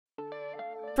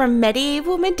From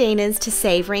medieval Medinas to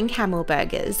savouring camel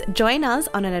burgers, join us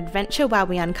on an adventure where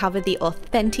we uncover the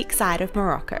authentic side of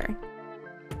Morocco.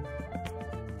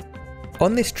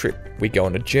 On this trip, we go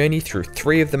on a journey through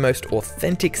 3 of the most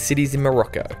authentic cities in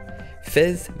Morocco: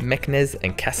 Fez, Meknes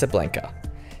and Casablanca.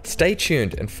 Stay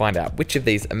tuned and find out which of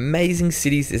these amazing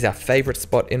cities is our favourite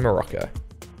spot in Morocco.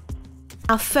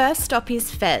 Our first stop is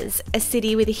Fez, a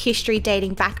city with a history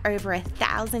dating back over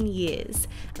 1,000 years.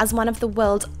 As one of the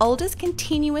world's oldest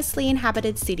continuously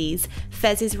inhabited cities,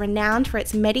 Fez is renowned for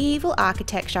its medieval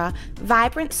architecture,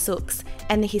 vibrant souks,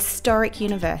 and the historic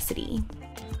university.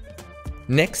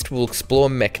 Next, we'll explore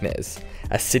Meknes,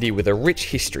 a city with a rich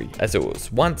history as it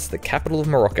was once the capital of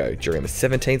Morocco during the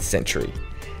 17th century.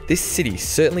 This city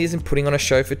certainly isn't putting on a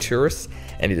show for tourists,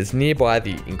 and it is nearby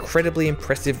the incredibly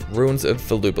impressive ruins of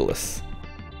Volubilis.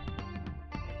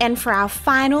 And for our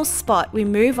final spot, we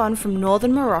move on from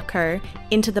northern Morocco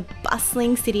into the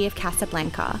bustling city of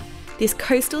Casablanca. This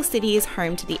coastal city is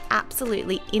home to the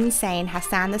absolutely insane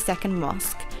Hassan II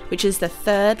Mosque, which is the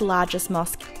 3rd largest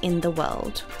mosque in the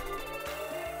world.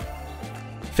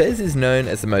 Fez is known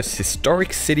as the most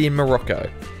historic city in Morocco,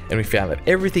 and we found that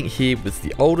everything here was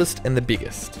the oldest and the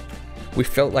biggest. We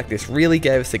felt like this really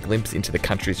gave us a glimpse into the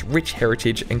country's rich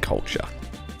heritage and culture.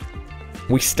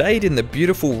 We stayed in the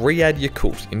beautiful Riad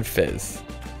Yacout in Fez.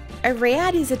 A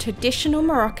riad is a traditional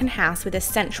Moroccan house with a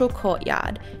central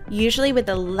courtyard, usually with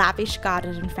a lavish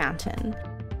garden and fountain.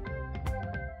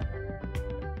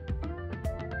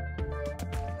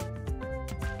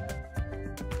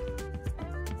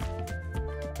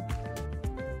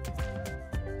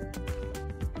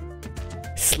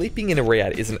 Sleeping in a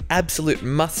riad is an absolute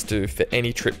must-do for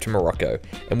any trip to Morocco,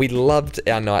 and we loved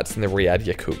our nights in the Riad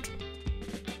Yacout.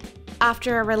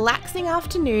 After a relaxing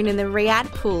afternoon in the Riad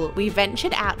pool, we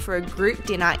ventured out for a group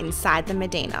dinner inside the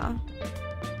Medina.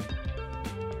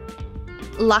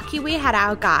 Lucky we had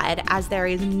our guide, as there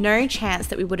is no chance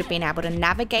that we would have been able to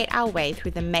navigate our way through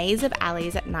the maze of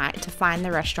alleys at night to find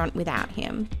the restaurant without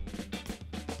him.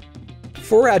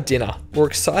 For our dinner, we're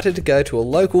excited to go to a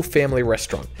local family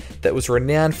restaurant that was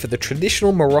renowned for the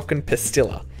traditional Moroccan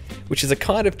pastilla, which is a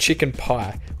kind of chicken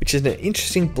pie, which is an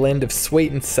interesting blend of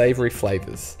sweet and savoury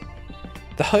flavours.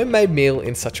 The homemade meal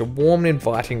in such a warm and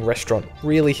inviting restaurant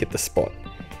really hit the spot.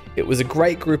 It was a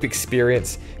great group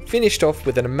experience, finished off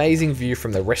with an amazing view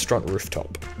from the restaurant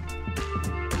rooftop.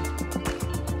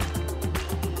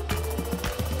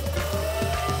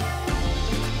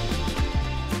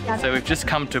 So we've just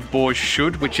come to Borj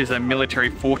Sud, which is a military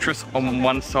fortress on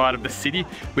one side of the city,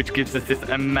 which gives us this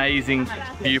amazing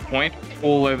viewpoint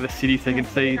all over the city, so you can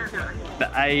see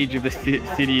the age of the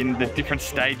city and the different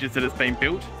stages that it's been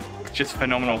built. It's just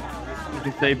phenomenal. You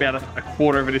can see about a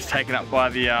quarter of it is taken up by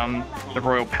the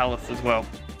royal palace as well.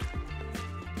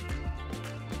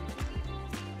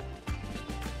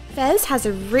 Fez has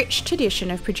a rich tradition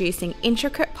of producing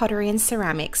intricate pottery and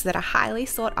ceramics that are highly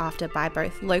sought after by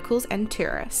both locals and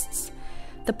tourists.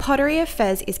 The pottery of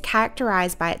Fez is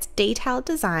characterised by its detailed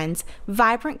designs,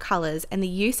 vibrant colours, and the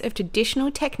use of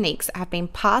traditional techniques that have been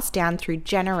passed down through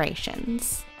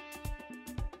generations.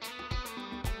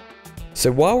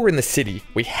 So while we're in the city,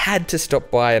 we had to stop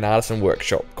by an artisan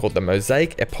workshop called the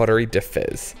Mosaique at Poterie de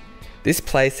Fes. This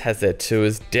place has their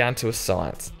tours down to a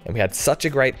science, and we had such a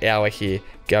great hour here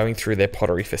going through their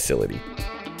pottery facility.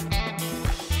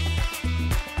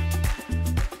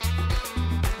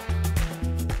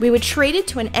 We were treated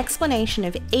to an explanation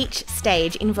of each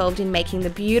stage involved in making the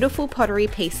beautiful pottery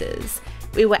pieces.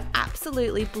 We were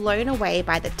absolutely blown away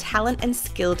by the talent and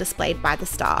skill displayed by the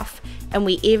staff, and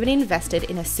we even invested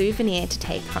in a souvenir to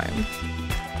take home.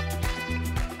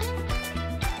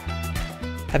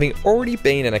 Having already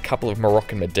been in a couple of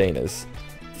Moroccan Medinas,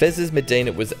 Fez's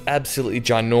Medina was absolutely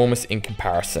ginormous in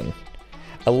comparison.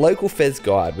 A local Fez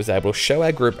guide was able to show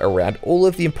our group around all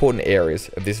of the important areas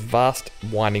of this vast,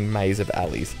 winding maze of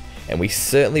alleys, and we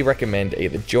certainly recommend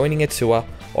either joining a tour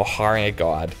or hiring a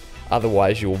guide,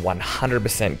 otherwise you will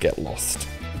 100% get lost.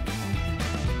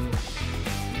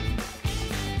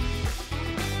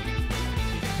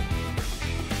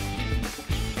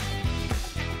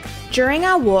 During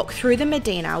our walk through the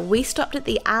Medina, we stopped at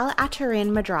the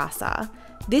Attarine Madrasa.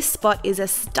 This spot is a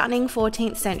stunning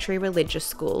 14th century religious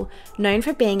school, known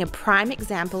for being a prime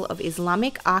example of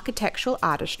Islamic architectural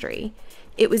artistry.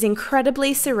 It was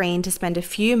incredibly serene to spend a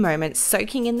few moments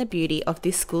soaking in the beauty of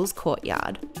this school's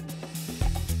courtyard.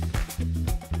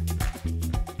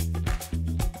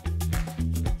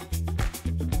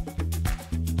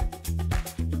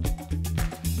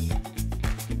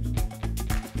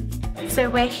 So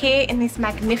we're here in this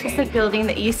magnificent building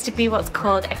that used to be what's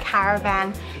called a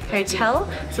caravan hotel.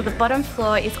 So the bottom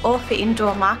floor is all for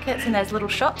indoor markets and there's little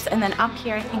shops, and then up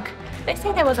here I think they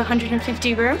say there was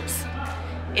 150 rooms.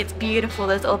 It's beautiful.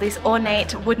 There's all this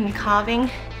ornate wooden carving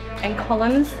and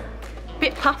columns. A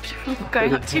bit puffed from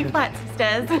going up 2 flights of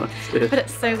stairs, but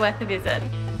it's so worth a visit.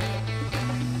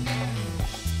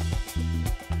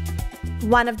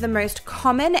 One of the most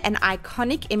common and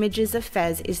iconic images of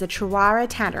Fez is the Chouara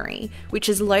Tannery, which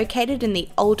is located in the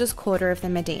oldest quarter of the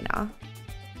Medina.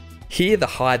 Here the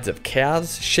hides of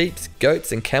cows, sheep,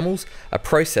 goats and camels are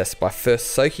processed by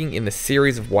first soaking in a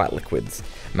series of white liquids,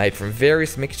 made from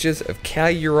various mixtures of cow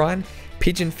urine,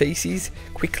 pigeon feces,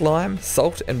 quicklime,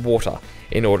 salt and water,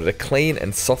 in order to clean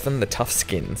and soften the tough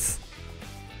skins.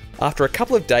 After a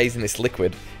couple of days in this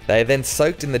liquid, they are then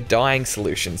soaked in the dyeing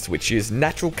solutions, which use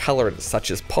natural colorants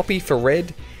such as poppy for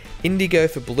red, indigo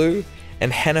for blue,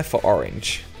 and henna for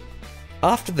orange.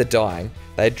 After the dyeing,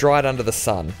 they are dried under the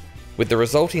sun, with the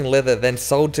resulting leather then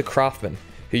sold to craftsmen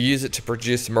who use it to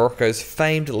produce Morocco's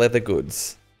famed leather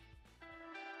goods.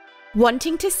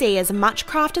 Wanting to see as much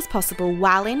craft as possible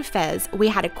while in Fez, we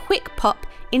had a quick pop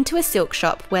into a silk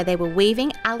shop where they were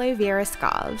weaving aloe vera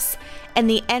scarves, and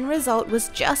the end result was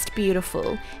just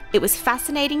beautiful. It was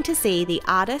fascinating to see the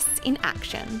artists in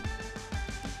action.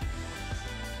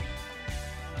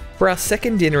 For our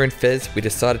second dinner in Fez, we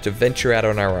decided to venture out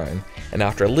on our own, and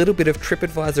after a little bit of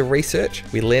TripAdvisor research,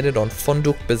 we landed on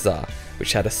Fondouk Bazaar,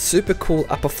 which had a super cool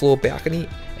upper floor balcony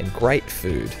and great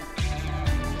food.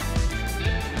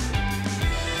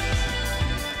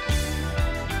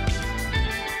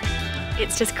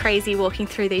 It's just crazy walking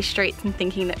through these streets and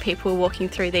thinking that people were walking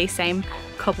through these same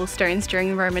cobblestones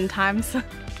during Roman times.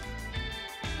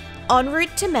 En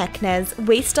route to Meknes,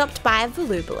 we stopped by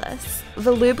Volubilis.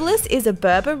 Volubilis is a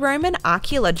Berber Roman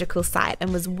archaeological site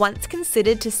and was once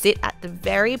considered to sit at the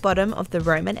very bottom of the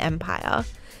Roman Empire.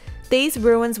 These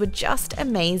ruins were just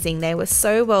amazing, they were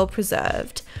so well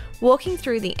preserved. Walking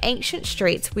through the ancient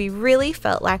streets, we really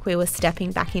felt like we were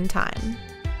stepping back in time.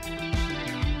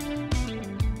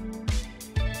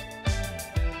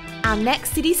 Our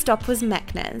next city stop was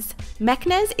Meknes.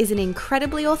 Meknes is an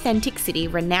incredibly authentic city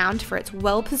renowned for its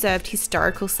well-preserved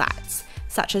historical sites,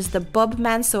 such as the Bob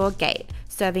Mansour Gate,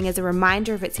 serving as a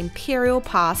reminder of its imperial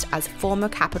past as former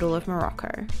capital of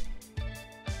Morocco.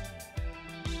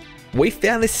 We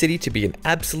found this city to be an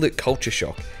absolute culture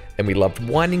shock, and we loved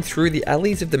winding through the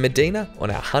alleys of the Medina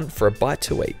on our hunt for a bite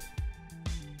to eat.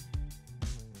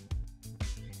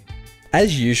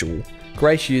 As usual,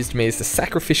 Grace used me as the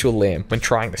sacrificial lamb when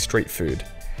trying the street food.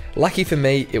 Lucky for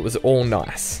me, it was all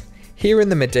nice. Here in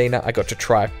the Medina, I got to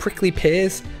try prickly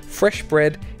pears, fresh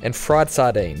bread, and fried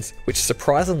sardines, which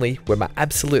surprisingly were my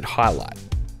absolute highlight.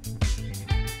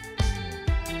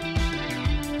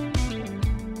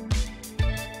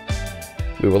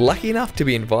 We were lucky enough to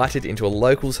be invited into a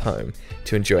local's home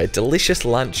to enjoy a delicious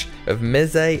lunch of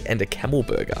meze and a camel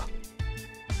burger.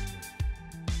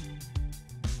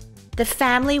 The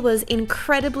family was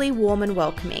incredibly warm and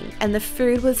welcoming, and the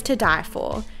food was to die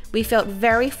for. We felt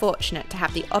very fortunate to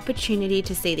have the opportunity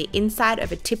to see the inside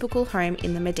of a typical home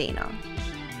in the Medina.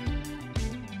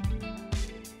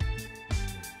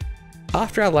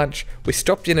 After our lunch, we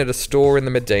stopped in at a store in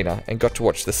the Medina and got to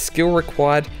watch the skill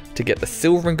required to get the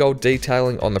silver and gold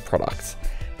detailing on the products.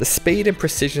 The speed and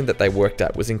precision that they worked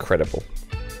at was incredible.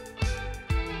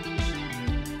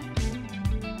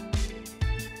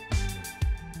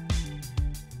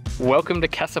 Welcome to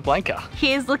Casablanca.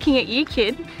 Here's looking at you,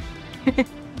 kid.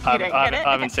 I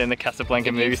haven't seen the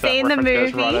Casablanca movie, so that seen the reference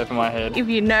goes movie, right over my head. If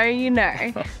you know, you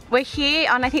know. We're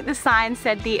here on, I think the sign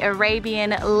said the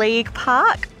Arabian League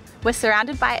Park. We're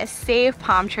surrounded by a sea of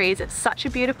palm trees. It's such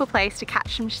a beautiful place to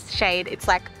catch some shade. It's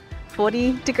like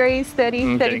 40 degrees,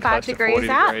 30, 35 degrees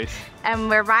out. And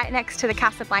we're right next to the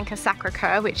Casablanca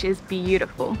Sacré, which is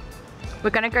beautiful.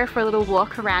 We're gonna go for a little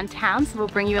walk around town, so we'll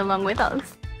bring you along with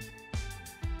us.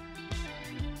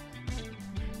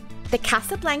 The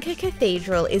Casablanca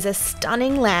Cathedral is a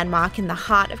stunning landmark in the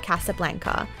heart of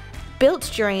Casablanca. Built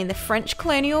during the French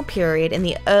colonial period in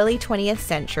the early 20th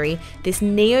century, this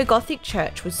neo-Gothic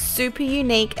church was super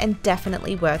unique and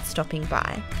definitely worth stopping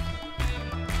by.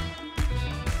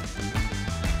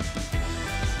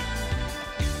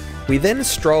 We then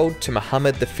strolled to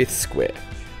Mohammed V Square,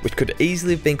 which could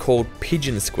easily have been called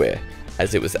Pigeon Square,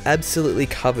 as it was absolutely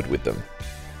covered with them.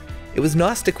 It was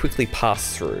nice to quickly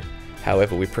pass through.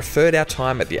 However, we preferred our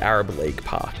time at the Arab League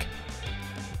Park.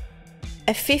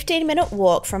 A 15-minute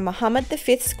walk from Mohammed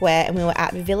V Square and we were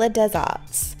at Villa des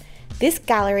Arts. This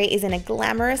gallery is in a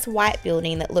glamorous white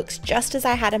building that looks just as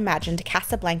I had imagined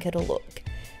Casablanca to look.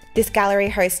 This gallery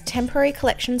hosts temporary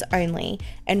collections only,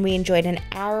 and we enjoyed an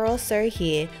hour or so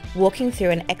here walking through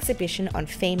an exhibition on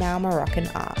female Moroccan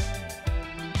art.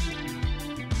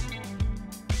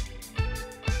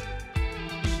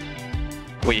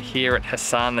 We're here at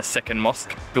Hassan II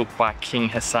Mosque, built by King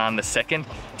Hassan II.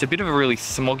 It's a bit of a really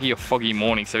smoggy or foggy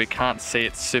morning, so we can't see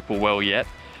it super well yet,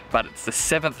 but it's the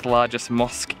 7th largest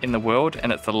mosque in the world,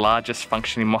 and it's the largest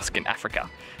functioning mosque in Africa.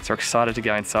 So we're excited to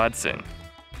go inside soon.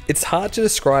 It's hard to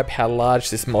describe how large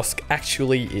this mosque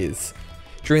actually is.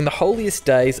 During the holiest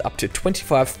days, up to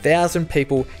 25,000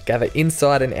 people gather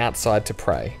inside and outside to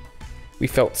pray. We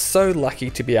felt so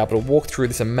lucky to be able to walk through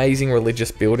this amazing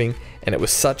religious building, and it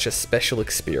was such a special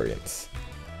experience.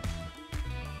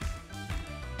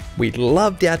 We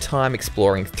loved our time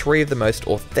exploring 3 of the most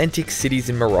authentic cities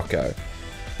in Morocco.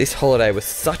 This holiday was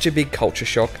such a big culture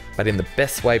shock, but in the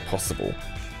best way possible.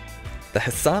 The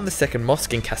Hassan II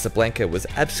Mosque in Casablanca was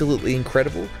absolutely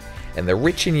incredible, and the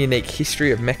rich and unique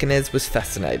history of Meknes was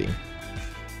fascinating.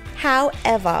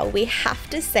 However, we have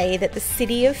to say that the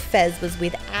city of Fez was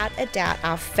without a doubt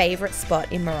our favourite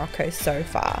spot in Morocco so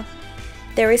far.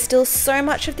 There is still so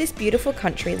much of this beautiful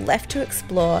country left to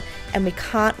explore, and we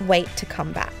can't wait to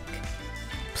come back.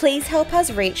 Please help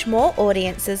us reach more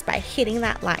audiences by hitting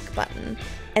that like button,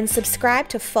 and subscribe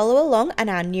to follow along on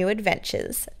our new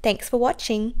adventures. Thanks for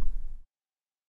watching.